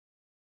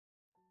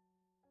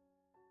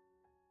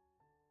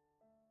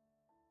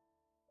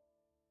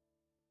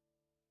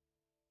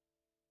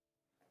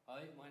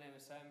Hi, my name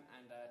is Sam,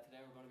 and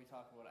today we're going to be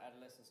talking about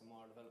adolescence and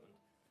moral development.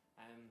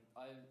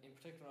 In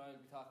particular,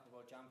 I'll be talking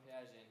about Jean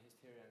Piaget and his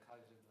theory on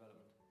cognitive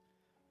development.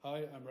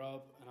 Hi, I'm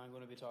Rob, and I'm going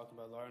to be talking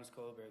about Lawrence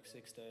Kohlberg's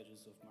 6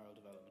 stages of moral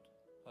development.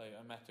 Hi,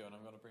 I'm Matthew, and I'm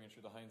going to bring you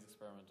through the Heinz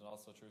experiment and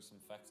also through some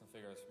facts and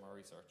figures from our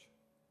research.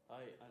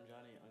 Hi, I'm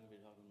Johnny. I'm going to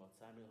be talking about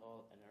Samuel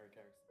Hall and Eric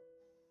Erickson.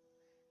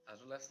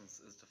 Adolescence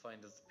is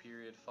defined as the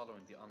period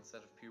following the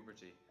onset of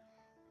puberty,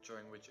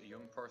 during which a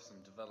young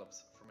person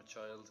develops from a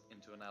child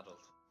into an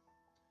adult.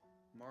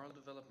 Moral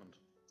development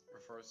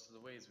refers to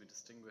the ways we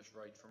distinguish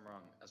right from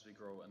wrong as we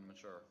grow and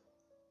mature.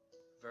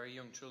 Very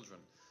young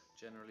children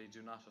generally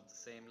do not have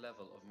the same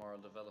level of moral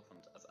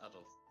development as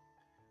adults.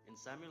 In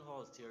Samuel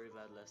Hall's theory of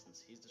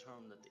adolescence, he's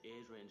determined that the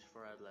age range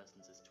for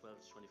adolescence is 12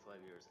 to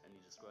 25 years, and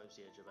he describes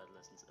the age of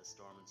adolescence as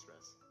storm and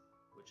stress,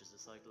 which is a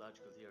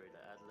psychological theory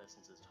that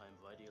adolescence is a time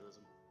of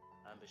idealism,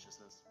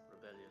 ambitiousness,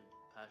 rebellion,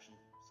 passion,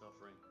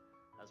 suffering,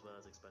 as well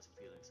as expressing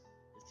feelings.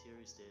 His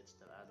theory states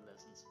that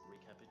adolescence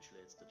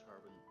recapitulates the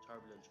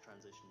turbulent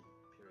transition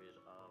period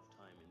of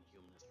time in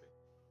human history.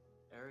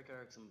 Eric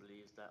Erickson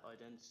believes that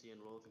identity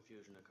and role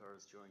confusion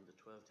occurs during the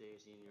 12 to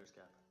 18 years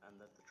gap, and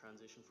that the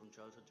transition from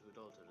childhood to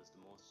adulthood is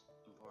the most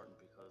important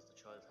because the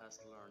child has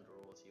to learn the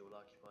roles he will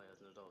occupy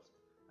as an adult,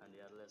 and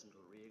the adolescent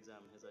will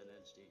re-examine his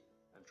identity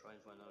and try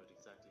and find out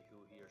exactly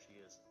who he or she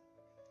is.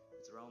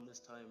 It's around this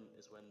time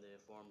is when they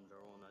form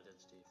their own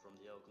identity from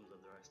the outcomes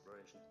of their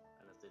exploration,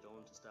 and if they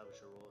don't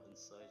establish a role in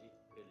society,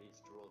 it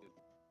leads to role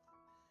confusion.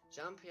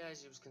 Jean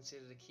Piaget was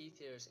considered a key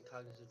theorist in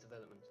cognitive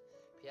development.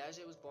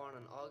 Piaget was born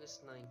on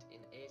August 9th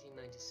in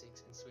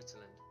 1896 in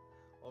Switzerland.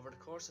 Over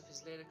the course of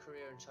his later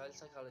career in child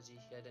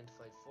psychology, he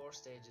identified 4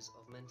 stages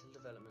of mental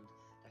development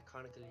that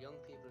chronicle young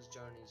people's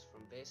journeys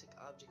from basic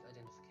object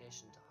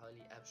identification to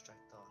highly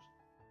abstract thought.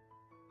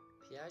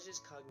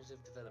 Piaget's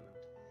cognitive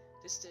development.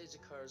 This stage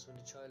occurs when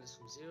the child is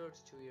from 0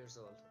 to 2 years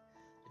old.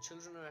 The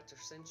children are at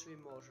their sensory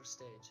motor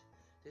stage.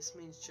 This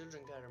means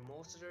children gather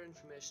most of their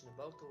information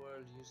about the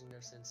world using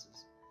their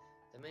senses.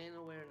 The main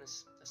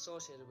awareness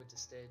associated with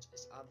this stage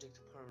is object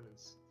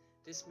permanence.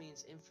 This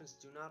means infants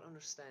do not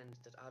understand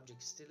that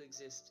objects still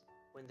exist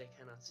when they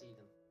cannot see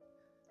them.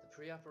 The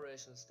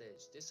pre-operational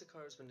stage. This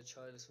occurs when the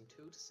child is from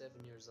 2 to 7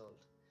 years old.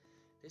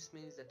 This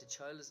means that the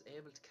child is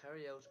able to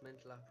carry out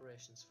mental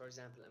operations, for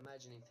example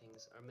imagining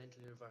things or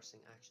mentally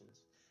reversing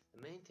actions.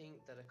 The main thing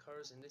that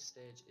occurs in this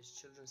stage is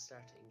children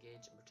start to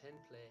engage in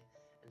pretend play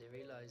and they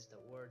realize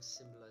that words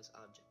symbolize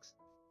objects.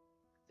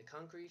 The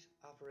concrete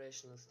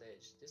operational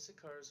stage. This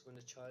occurs when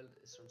the child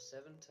is from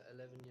 7 to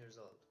 11 years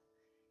old.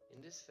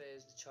 In this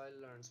phase, the child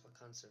learns what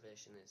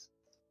conservation is.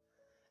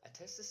 A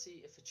test to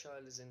see if a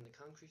child is in the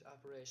concrete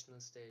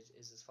operational stage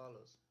is as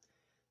follows.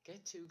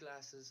 Get 2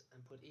 glasses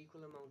and put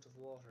equal amount of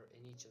water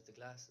in each of the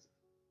glasses.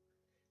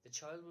 The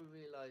child will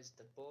realize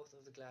that both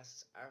of the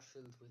glasses are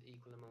filled with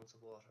equal amounts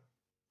of water.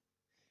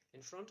 In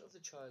front of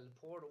the child,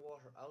 pour the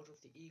water out of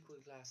the equal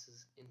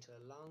glasses into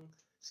a long,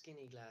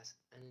 skinny glass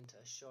and into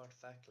a short,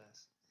 fat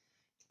glass.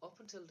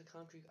 Up until the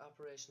concrete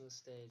operational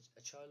stage,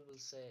 a child will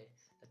say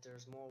that there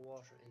is more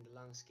water in the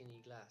long,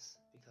 skinny glass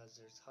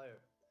because it's higher.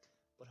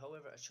 But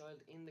however, a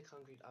child in the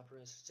concrete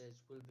operational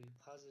stage will be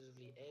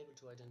positively able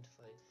to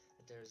identify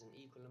that there is an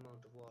equal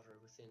amount of water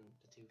within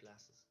the 2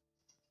 glasses.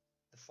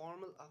 The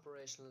formal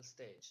operational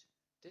stage.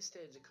 This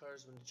stage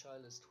occurs when the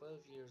child is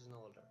 12 years and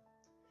older.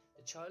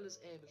 The child is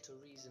able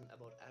to reason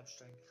about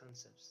abstract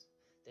concepts.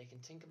 They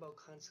can think about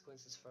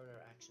consequences for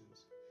their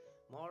actions.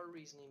 Moral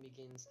reasoning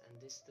begins, and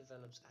this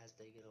develops as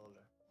they get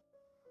older.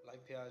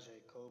 Like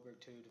Piaget, Kohlberg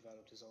too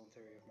developed his own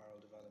theory of moral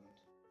development.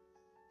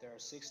 There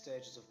are 6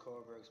 stages of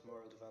Kohlberg's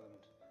moral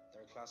development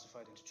that are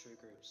classified into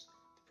 3 groups: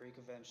 the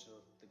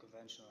pre-conventional, the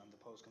conventional and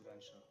the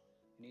post-conventional.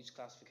 In each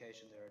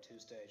classification there are 2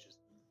 stages.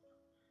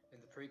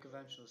 In the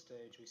pre-conventional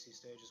stage we see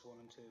stages 1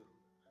 and 2.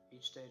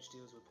 Each stage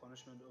deals with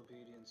punishment,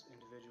 obedience,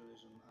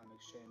 individualism and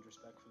exchange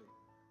respectfully.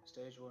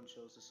 Stage 1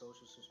 shows the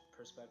social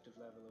perspective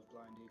level of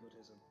blind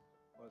egotism,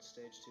 while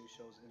stage 2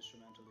 shows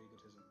instrumental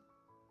egotism.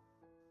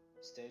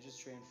 Stages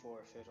 3 and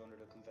 4 fit under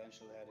the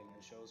conventional heading and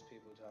shows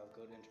people to have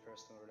good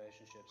interpersonal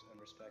relationships and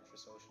respect for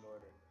social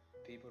order.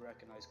 People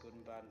recognize good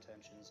and bad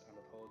intentions and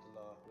uphold the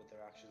law with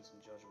their actions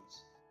and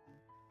judgments.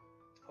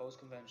 The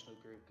post-conventional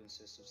group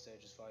consists of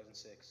stages 5 and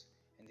 6.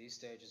 In these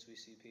stages we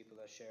see people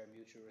that share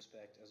mutual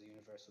respect as a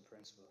universal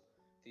principle.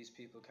 These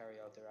people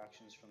carry out their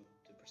actions from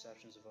the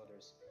perceptions of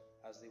others,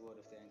 as they would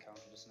if they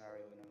encountered a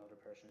scenario in another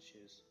person's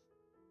shoes.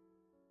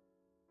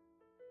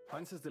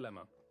 Heinz's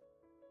dilemma.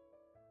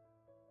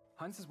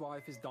 Heinz's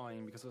wife is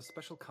dying because of a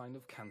special kind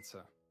of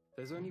cancer.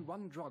 There's only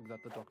one drug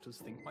that the doctors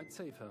think might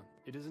save her.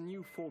 It is a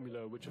new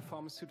formula which a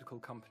pharmaceutical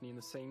company in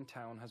the same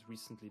town has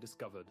recently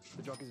discovered.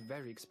 The drug is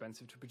very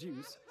expensive to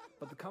produce,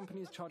 but the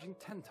company is charging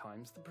 10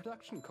 times the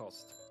production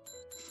cost.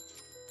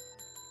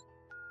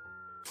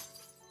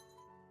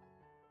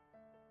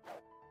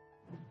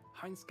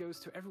 Heinz goes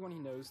to everyone he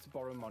knows to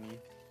borrow money,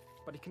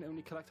 but he can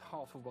only collect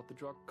half of what the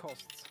drug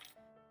costs.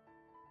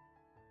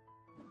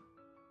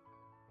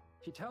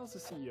 He tells the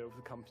CEO of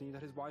the company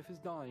that his wife is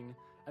dying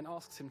and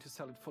asks him to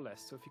sell it for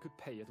less so if he could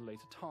pay at a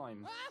later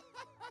time.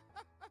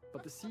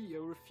 But the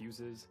CEO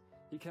refuses.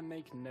 He can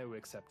make no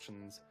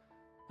exceptions.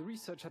 The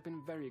research had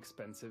been very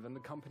expensive and the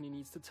company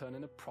needs to turn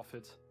in a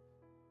profit.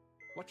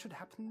 What should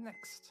happen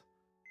next?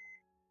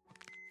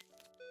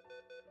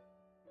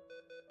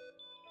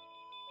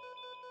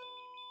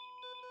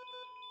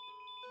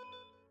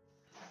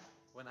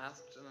 When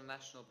asked in a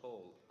national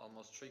poll,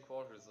 almost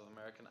 3/4 of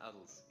American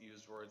adults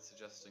used words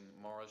suggesting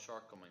moral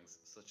shortcomings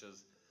such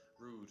as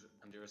rude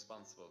and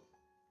irresponsible.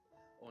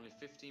 Only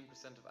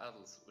 15% of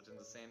adults within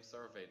the same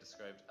survey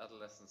described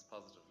adolescence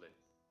positively.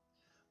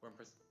 When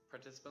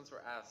participants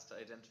were asked to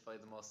identify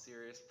the most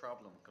serious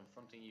problem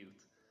confronting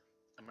youth,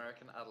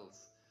 American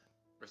adults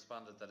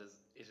responded that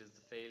it is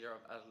the failure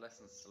of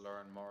adolescents to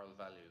learn moral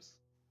values.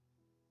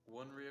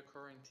 One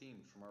recurring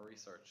theme from our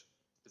research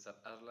is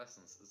that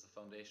adolescence is the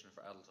foundation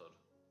for adulthood.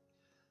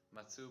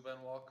 Matsuba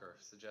and Walker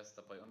suggest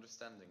that by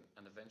understanding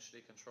and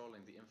eventually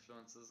controlling the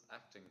influences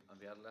acting on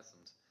the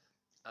adolescent,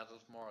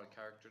 adult moral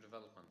character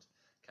development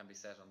can be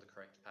set on the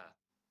correct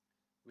path.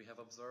 We have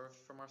observed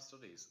from our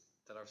studies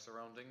that our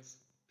surroundings,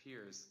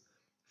 peers,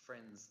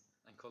 friends,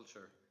 and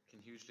culture can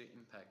hugely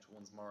impact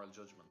one's moral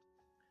judgment.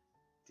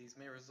 These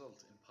may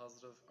result in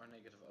positive or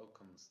negative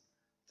outcomes,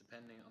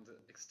 depending on the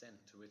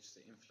extent to which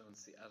they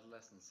influence the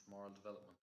adolescent's moral development.